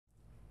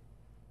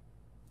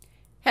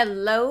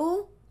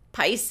Hello,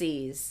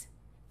 Pisces.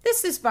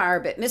 This is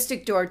Barb at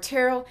Mystic Door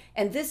Tarot,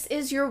 and this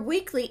is your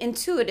weekly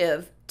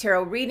intuitive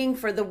tarot reading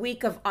for the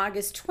week of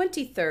August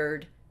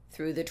 23rd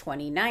through the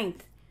 29th.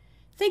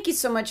 Thank you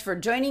so much for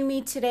joining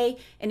me today,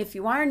 and if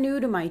you are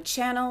new to my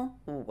channel,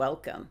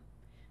 welcome.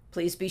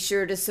 Please be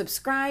sure to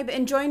subscribe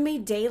and join me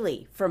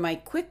daily for my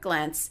quick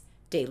glance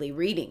daily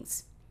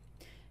readings.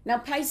 Now,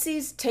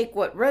 Pisces, take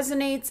what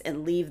resonates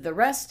and leave the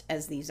rest,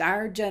 as these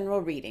are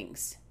general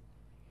readings.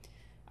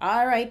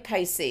 All right,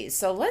 Pisces,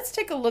 so let's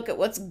take a look at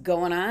what's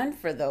going on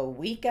for the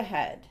week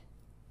ahead.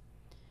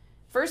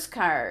 First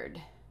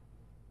card,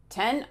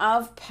 10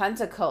 of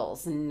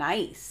Pentacles.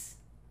 Nice.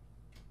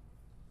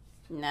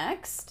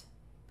 Next,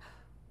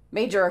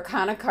 Major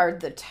Arcana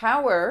card, the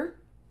Tower.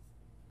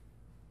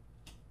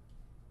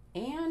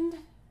 And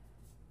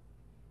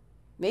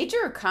Major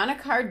Arcana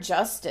card,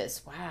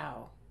 Justice.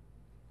 Wow.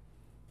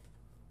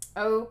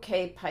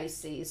 Okay,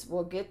 Pisces,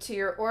 we'll get to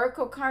your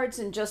Oracle cards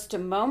in just a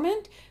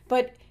moment,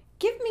 but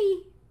give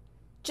me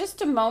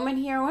just a moment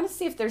here. I want to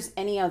see if there's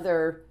any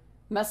other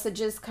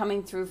messages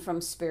coming through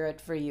from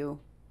Spirit for you.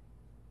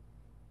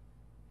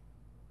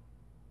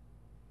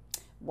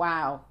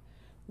 Wow.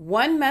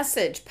 One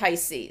message,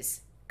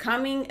 Pisces,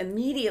 coming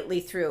immediately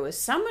through is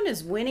someone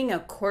is winning a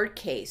court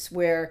case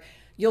where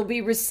you'll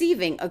be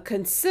receiving a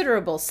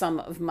considerable sum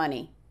of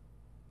money.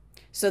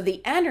 So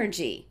the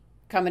energy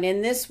coming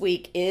in this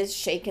week is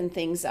shaking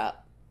things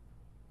up.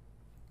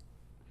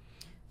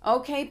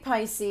 Okay,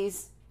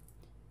 Pisces.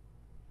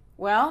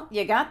 Well,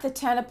 you got the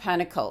 10 of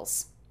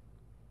Pentacles.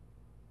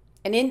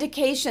 An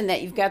indication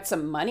that you've got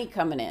some money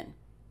coming in.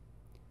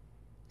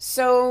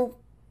 So,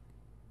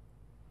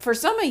 for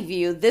some of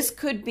you, this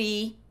could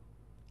be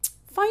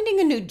finding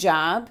a new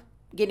job,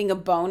 getting a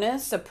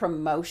bonus, a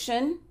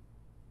promotion.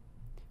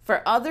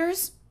 For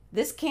others,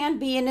 this can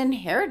be an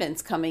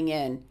inheritance coming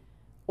in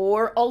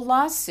or a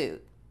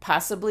lawsuit,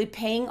 possibly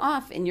paying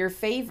off in your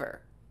favor.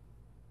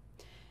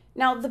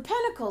 Now, the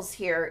Pentacles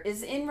here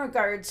is in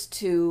regards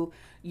to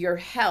your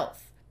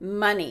health,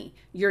 money,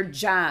 your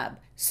job,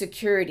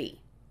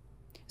 security.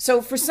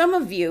 So for some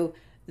of you,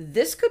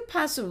 this could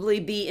possibly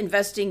be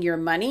investing your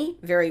money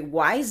very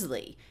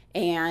wisely,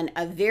 and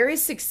a very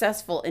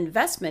successful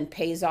investment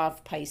pays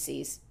off,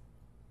 Pisces.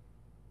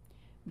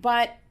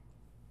 But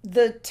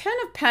the 10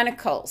 of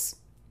Pentacles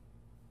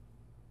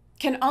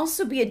can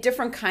also be a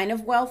different kind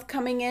of wealth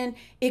coming in.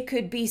 It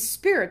could be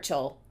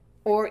spiritual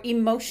or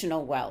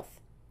emotional wealth.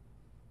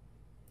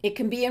 It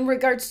can be in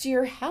regards to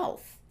your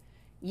health.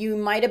 You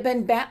might have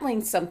been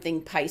battling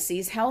something,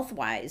 Pisces,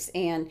 health-wise.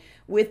 And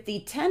with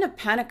the 10 of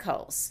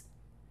Pentacles,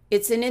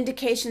 it's an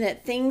indication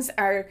that things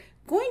are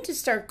going to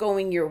start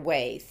going your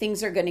way.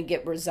 Things are going to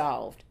get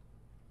resolved.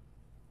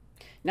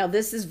 Now,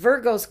 this is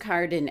Virgo's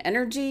card in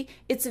energy.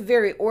 It's a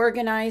very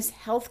organized,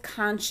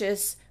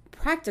 health-conscious,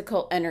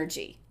 practical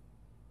energy.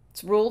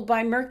 It's ruled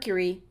by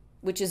Mercury,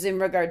 which is in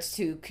regards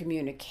to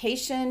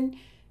communication,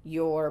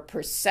 your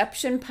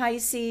perception,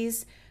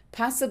 Pisces,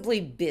 possibly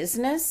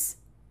business,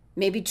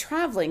 maybe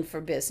traveling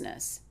for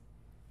business.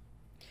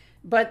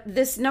 But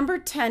this number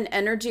 10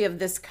 energy of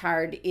this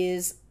card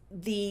is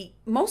the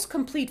most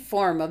complete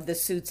form of the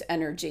suit's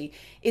energy.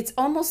 It's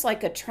almost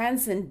like a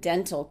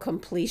transcendental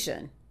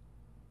completion.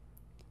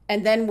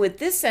 And then with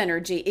this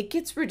energy, it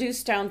gets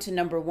reduced down to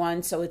number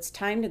 1, so it's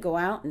time to go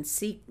out and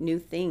seek new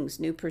things,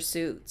 new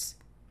pursuits.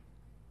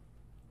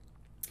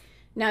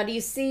 Now, do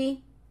you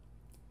see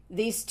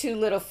these two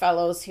little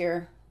fellows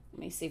here? Let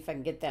me see if I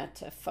can get that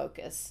to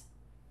focus.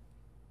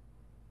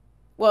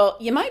 Well,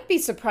 you might be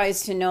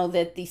surprised to know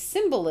that the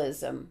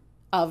symbolism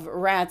of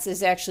rats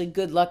is actually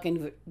good luck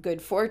and good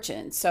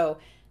fortune. So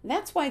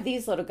that's why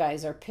these little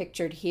guys are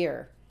pictured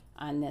here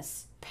on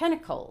this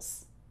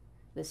pentacles,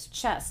 this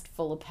chest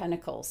full of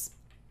pentacles.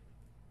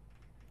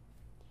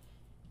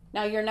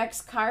 Now your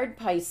next card,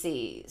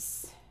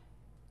 Pisces,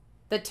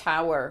 the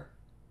Tower.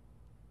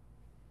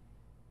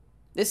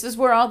 This is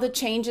where all the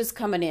change is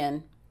coming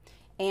in.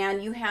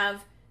 And you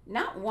have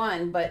not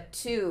one, but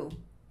 2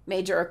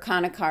 Major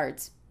Arcana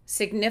cards.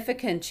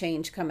 Significant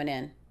change coming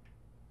in.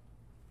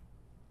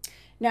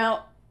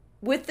 Now,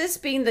 with this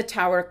being the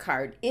Tower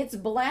card, it's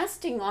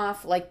blasting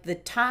off like the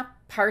top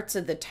parts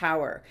of the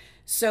tower.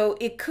 So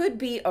it could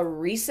be a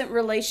recent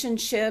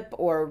relationship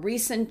or a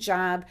recent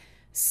job,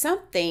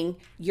 something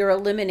you're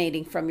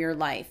eliminating from your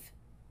life.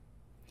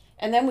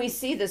 And then we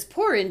see this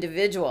poor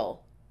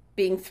individual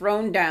being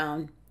thrown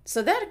down.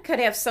 So that could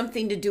have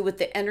something to do with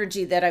the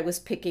energy that I was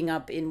picking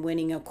up in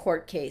winning a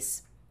court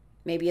case.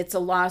 Maybe it's a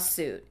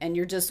lawsuit and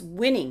you're just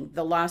winning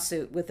the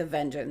lawsuit with a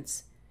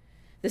vengeance.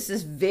 This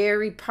is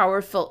very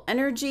powerful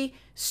energy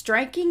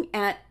striking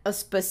at a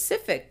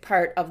specific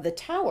part of the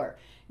tower.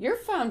 Your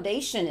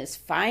foundation is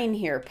fine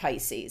here,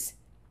 Pisces.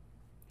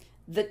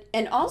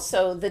 And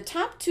also the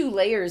top 2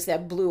 layers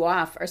that blew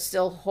off are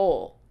still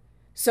whole.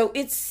 So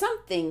it's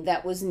something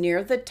that was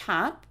near the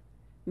top.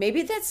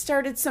 Maybe that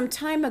started some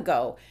time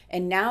ago,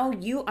 and now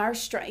you are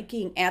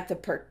striking at the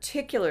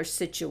particular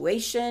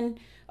situation,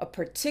 a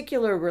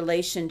particular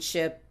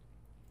relationship,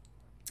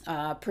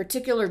 a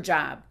particular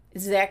job.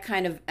 It's that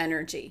kind of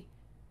energy.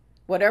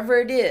 whatever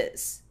it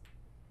is,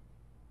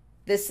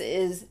 this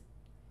is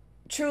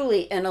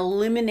truly an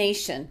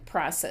elimination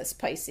process,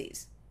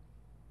 Pisces.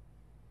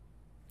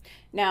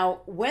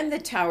 Now, when the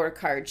Tower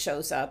card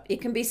shows up, it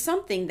can be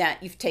something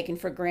that you've taken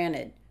for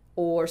granted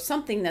or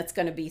something that's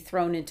going to be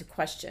thrown into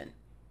question.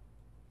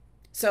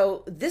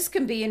 So this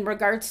can be in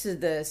regards to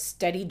the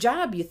steady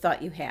job you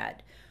thought you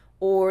had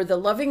or the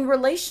loving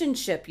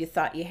relationship you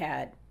thought you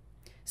had.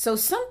 So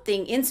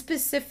something in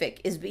specific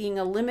is being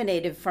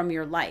eliminated from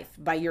your life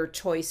by your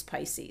choice,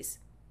 Pisces.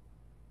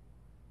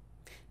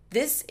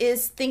 This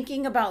is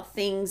thinking about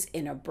things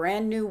in a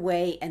brand new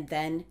way and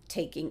then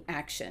taking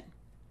action.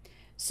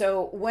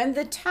 So when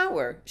the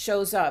Tower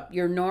shows up,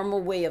 your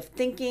normal way of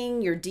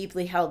thinking, your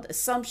deeply held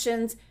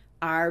assumptions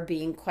are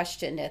being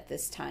questioned at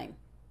this time.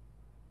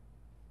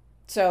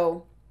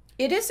 So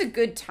it is a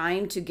good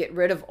time to get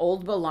rid of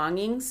old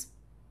belongings,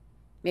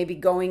 maybe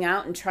going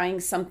out and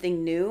trying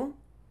something new,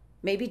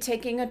 maybe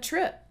taking a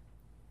trip.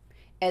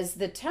 As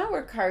the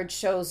Tower card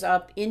shows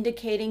up,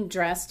 indicating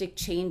drastic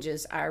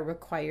changes are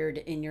required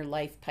in your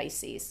life,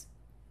 Pisces.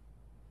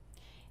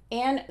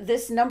 And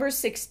this number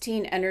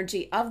 16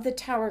 energy of the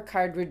Tower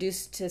card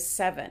reduced to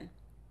 7.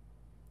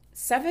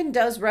 7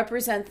 does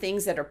represent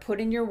things that are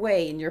put in your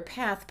way, in your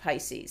path,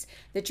 Pisces,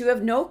 that you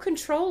have no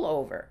control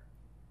over.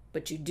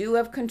 But you do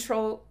have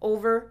control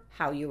over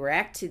how you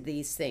react to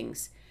these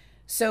things.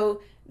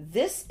 So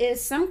this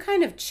is some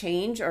kind of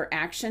change or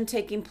action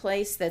taking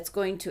place that's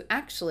going to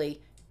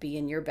actually be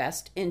in your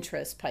best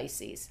interest,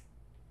 Pisces.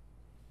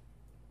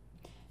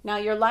 Now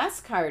your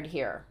last card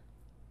here,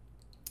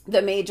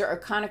 the Major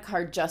Arcana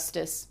card,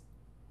 Justice,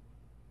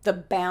 the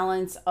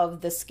balance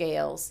of the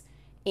scales,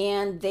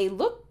 and they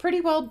look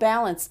pretty well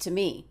balanced to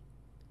me.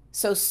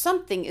 So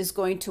something is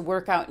going to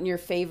work out in your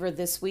favor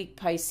this week,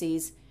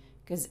 Pisces,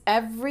 because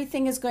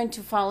everything is going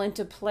to fall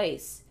into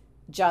place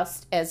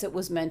just as it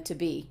was meant to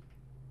be.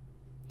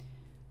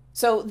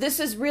 So this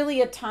is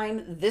really a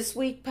time this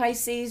week,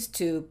 Pisces,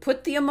 to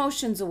put the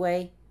emotions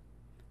away,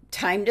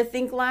 time to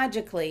think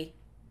logically,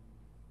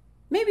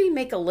 maybe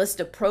make a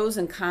list of pros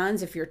and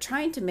cons if you're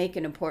trying to make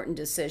an important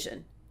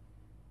decision.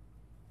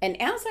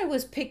 And as I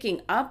was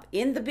picking up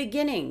in the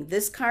beginning,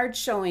 this card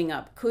showing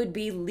up could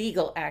be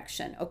legal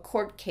action, a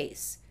court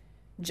case.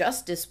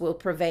 Justice will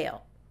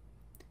prevail.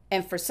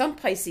 And for some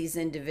Pisces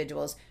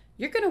individuals,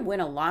 you're going to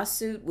win a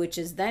lawsuit, which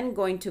is then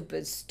going to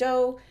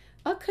bestow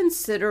a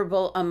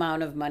considerable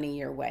amount of money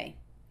your way.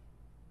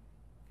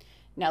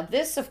 Now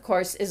this, of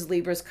course, is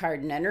Libra's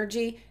card and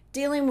energy,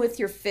 dealing with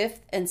your 5th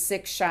and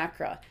 6th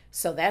chakra.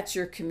 So that's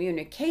your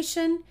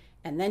communication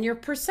and then your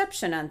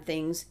perception on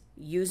things,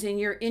 using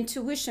your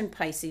intuition,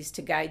 Pisces,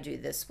 to guide you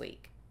this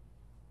week.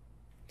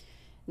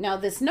 Now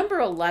this number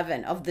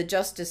 11 of the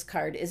Justice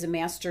card is a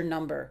master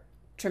number.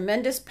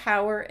 Tremendous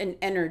power and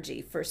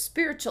energy for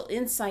spiritual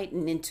insight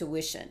and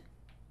intuition.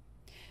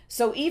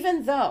 So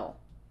even though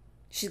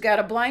she's got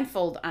a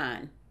blindfold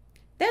on,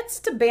 that's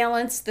to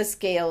balance the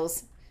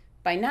scales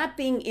by not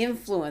being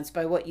influenced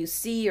by what you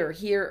see or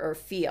hear or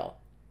feel.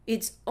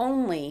 It's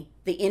only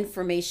the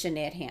information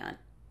at hand.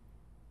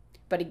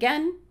 But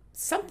again,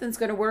 something's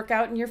going to work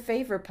out in your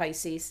favor,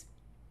 Pisces.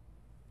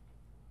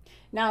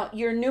 Now,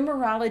 your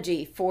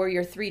numerology for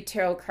your 3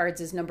 tarot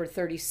cards is number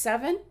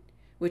 37,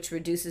 which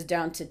reduces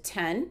down to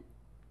 10,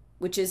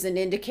 which is an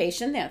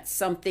indication that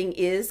something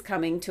is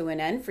coming to an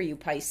end for you,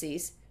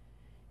 Pisces.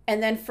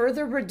 And then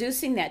further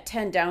reducing that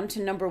 10 down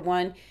to number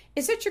 1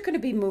 is that you're going to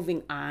be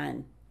moving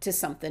on to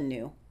something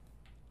new.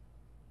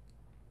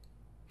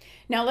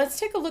 Now let's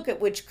take a look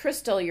at which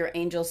crystal your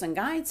angels and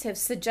guides have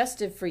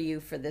suggested for you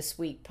for this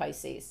week,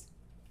 Pisces.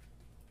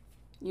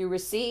 You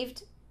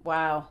received,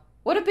 wow,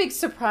 what a big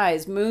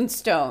surprise,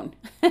 Moonstone.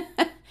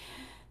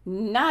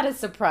 Not a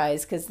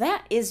surprise, because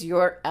that is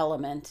your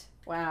element.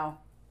 Wow.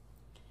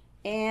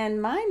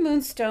 And my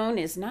Moonstone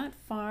is not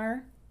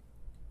far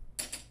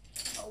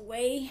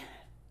away.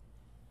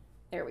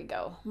 There we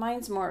go.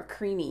 Mine's more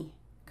creamy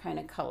kind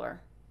of color.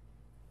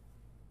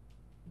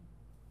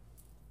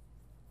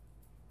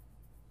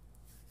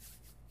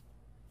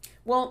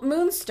 Well,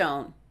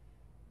 Moonstone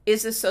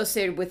is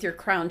associated with your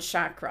crown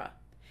chakra.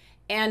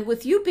 And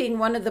with you being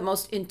one of the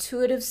most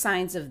intuitive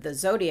signs of the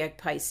zodiac,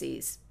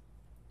 Pisces,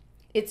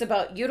 it's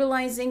about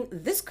utilizing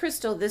this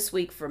crystal this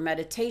week for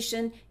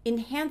meditation,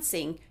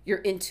 enhancing your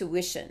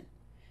intuition,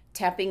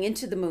 tapping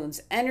into the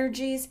moon's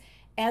energies,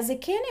 as it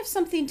can have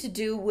something to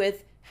do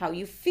with how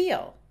you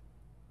feel.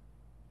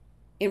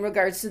 In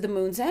regards to the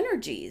moon's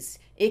energies,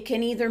 it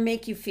can either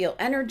make you feel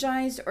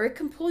energized or it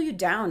can pull you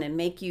down and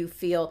make you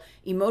feel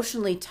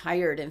emotionally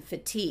tired and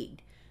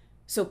fatigued.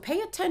 So pay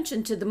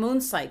attention to the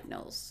moon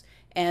signals,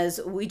 as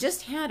we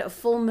just had a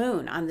full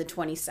moon on the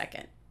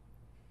 22nd.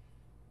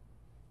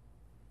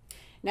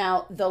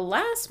 Now, the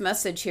last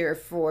message here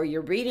for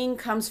your reading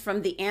comes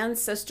from the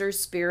Ancestor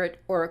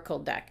Spirit Oracle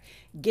deck,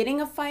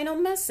 getting a final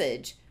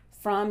message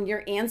from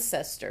your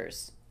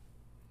ancestors.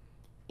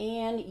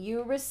 And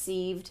you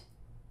received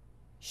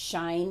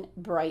Shine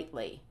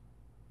Brightly.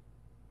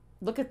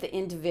 Look at the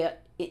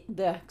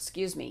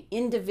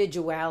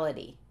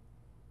individuality.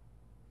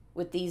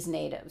 with these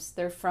natives.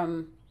 They're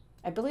from,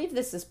 I believe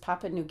this is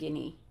Papua New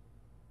Guinea.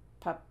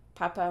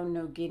 Papua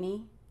New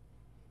Guinea.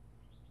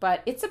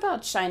 But it's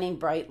about shining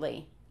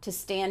brightly, to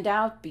stand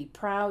out, be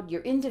proud,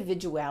 your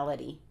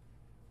individuality.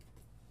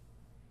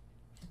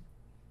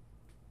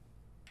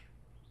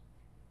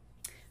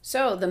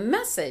 So the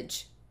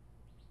message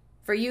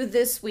for you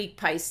this week,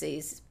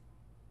 Pisces,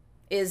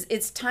 is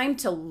it's time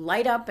to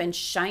light up and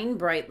shine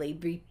brightly.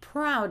 Be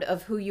proud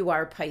of who you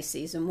are,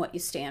 Pisces, and what you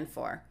stand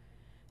for.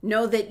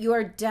 Know that you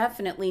are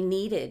definitely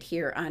needed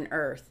here on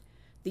Earth.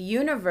 The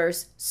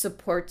universe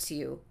supports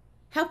you,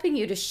 helping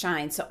you to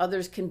shine so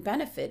others can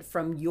benefit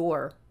from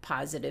your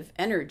positive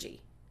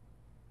energy.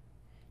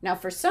 Now,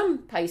 for some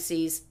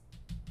Pisces,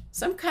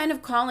 some kind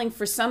of calling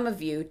for some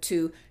of you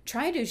to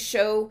try to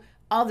show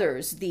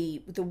others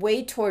the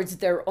way towards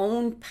their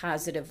own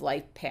positive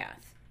life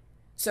path.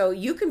 So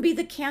you can be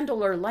the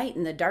candle or light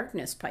in the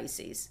darkness,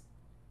 Pisces.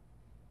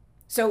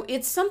 So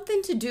it's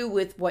something to do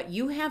with what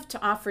you have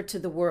to offer to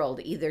the world,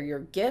 either your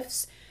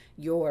gifts,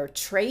 your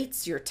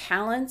traits, your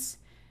talents.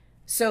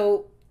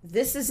 So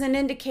this is an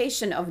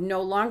indication of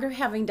no longer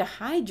having to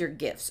hide your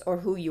gifts or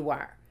who you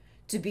are,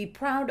 to be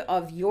proud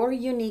of your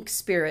unique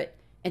spirit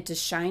and to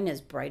shine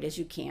as bright as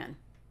you can.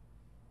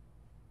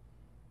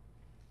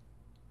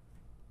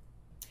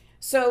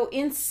 So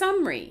in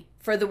summary,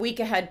 for the week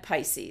ahead,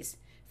 Pisces,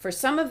 for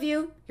some of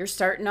you, you're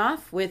starting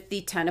off with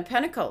the Ten of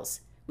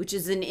Pentacles, which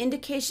is an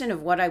indication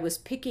of what I was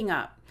picking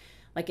up.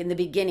 Like in the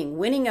beginning,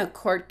 winning a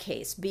court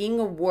case, being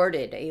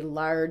awarded a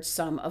large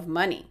sum of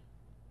money.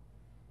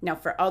 Now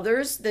for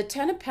others, the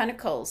Ten of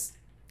Pentacles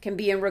can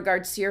be in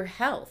regards to your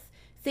health,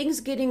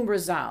 things getting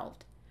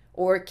resolved,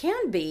 or it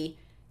can be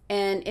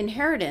an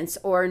inheritance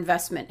or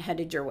investment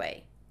headed your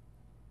way.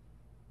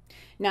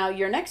 Now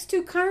your next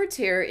two cards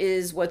here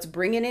is what's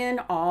bringing in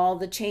all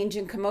the change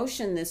and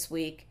commotion this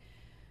week.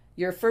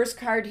 Your first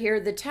card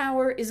here, the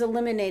Tower, is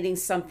eliminating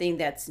something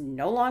that's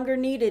no longer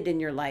needed in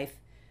your life,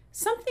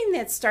 something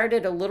that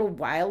started a little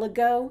while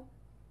ago.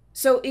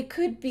 So it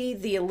could be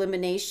the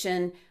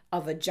elimination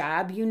of a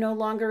job you no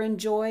longer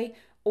enjoy,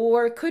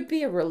 or it could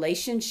be a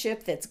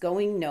relationship that's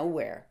going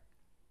nowhere.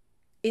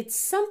 It's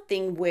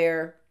something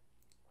where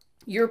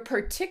you're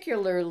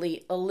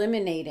particularly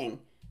eliminating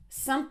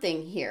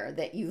something here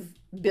that you've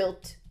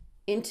built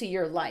into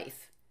your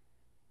life.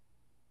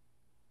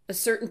 A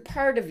certain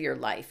part of your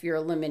life you're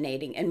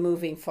eliminating and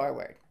moving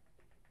forward.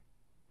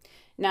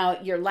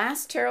 Now, your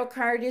last tarot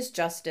card is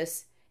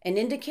Justice, an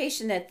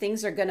indication that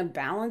things are going to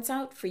balance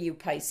out for you,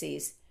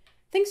 Pisces.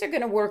 Things are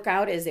going to work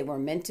out as they were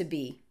meant to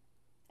be.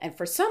 And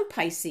for some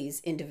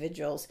Pisces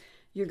individuals,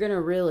 you're going to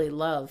really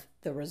love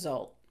the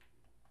result.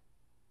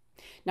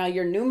 Now,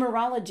 your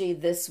numerology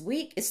this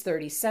week is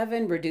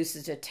 37,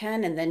 reduces to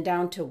 10, and then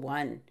down to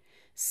 1.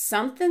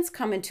 Something's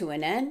coming to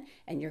an end,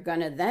 and you're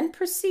going to then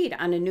proceed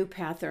on a new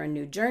path or a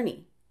new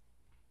journey.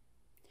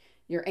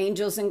 Your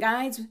angels and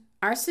guides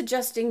are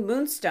suggesting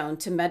moonstone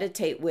to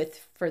meditate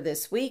with for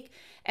this week,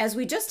 as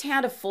we just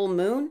had a full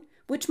moon,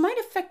 which might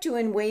affect you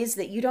in ways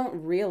that you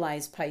don't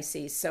realize,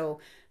 Pisces. So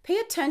pay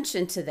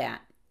attention to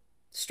that.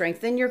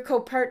 Strengthen your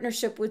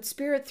co-partnership with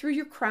Spirit through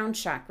your crown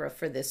chakra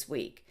for this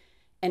week,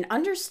 and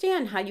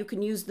understand how you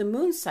can use the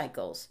moon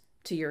cycles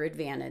to your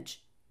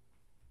advantage.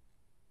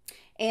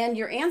 And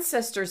your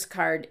Ancestors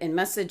card and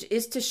message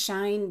is to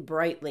shine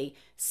brightly.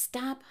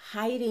 Stop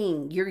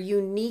hiding your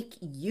unique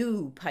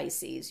you,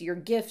 Pisces, your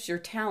gifts, your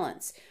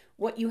talents,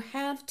 what you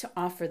have to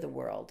offer the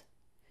world.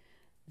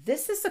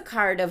 This is a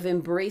card of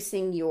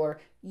embracing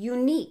your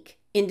unique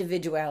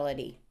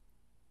individuality.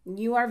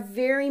 You are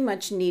very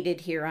much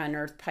needed here on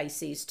Earth,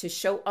 Pisces, to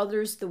show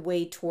others the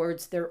way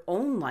towards their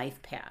own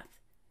life path.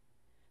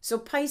 So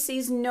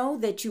Pisces, know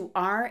that you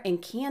are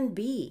and can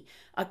be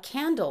a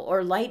candle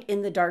or light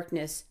in the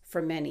darkness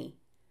for many,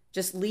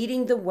 just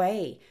leading the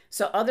way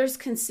so others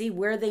can see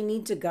where they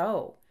need to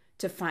go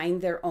to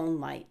find their own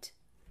light.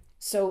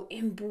 So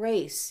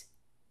embrace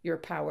your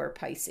power,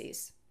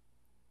 Pisces.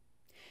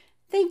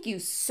 Thank you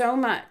so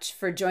much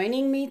for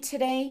joining me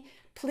today.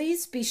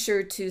 Please be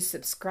sure to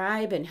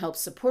subscribe and help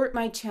support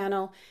my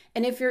channel.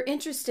 And if you're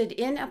interested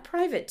in a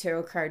private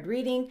tarot card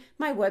reading,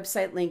 my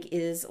website link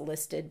is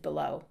listed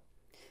below.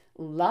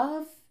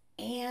 Love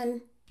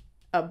and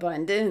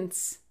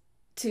abundance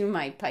to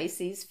my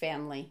Pisces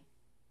family.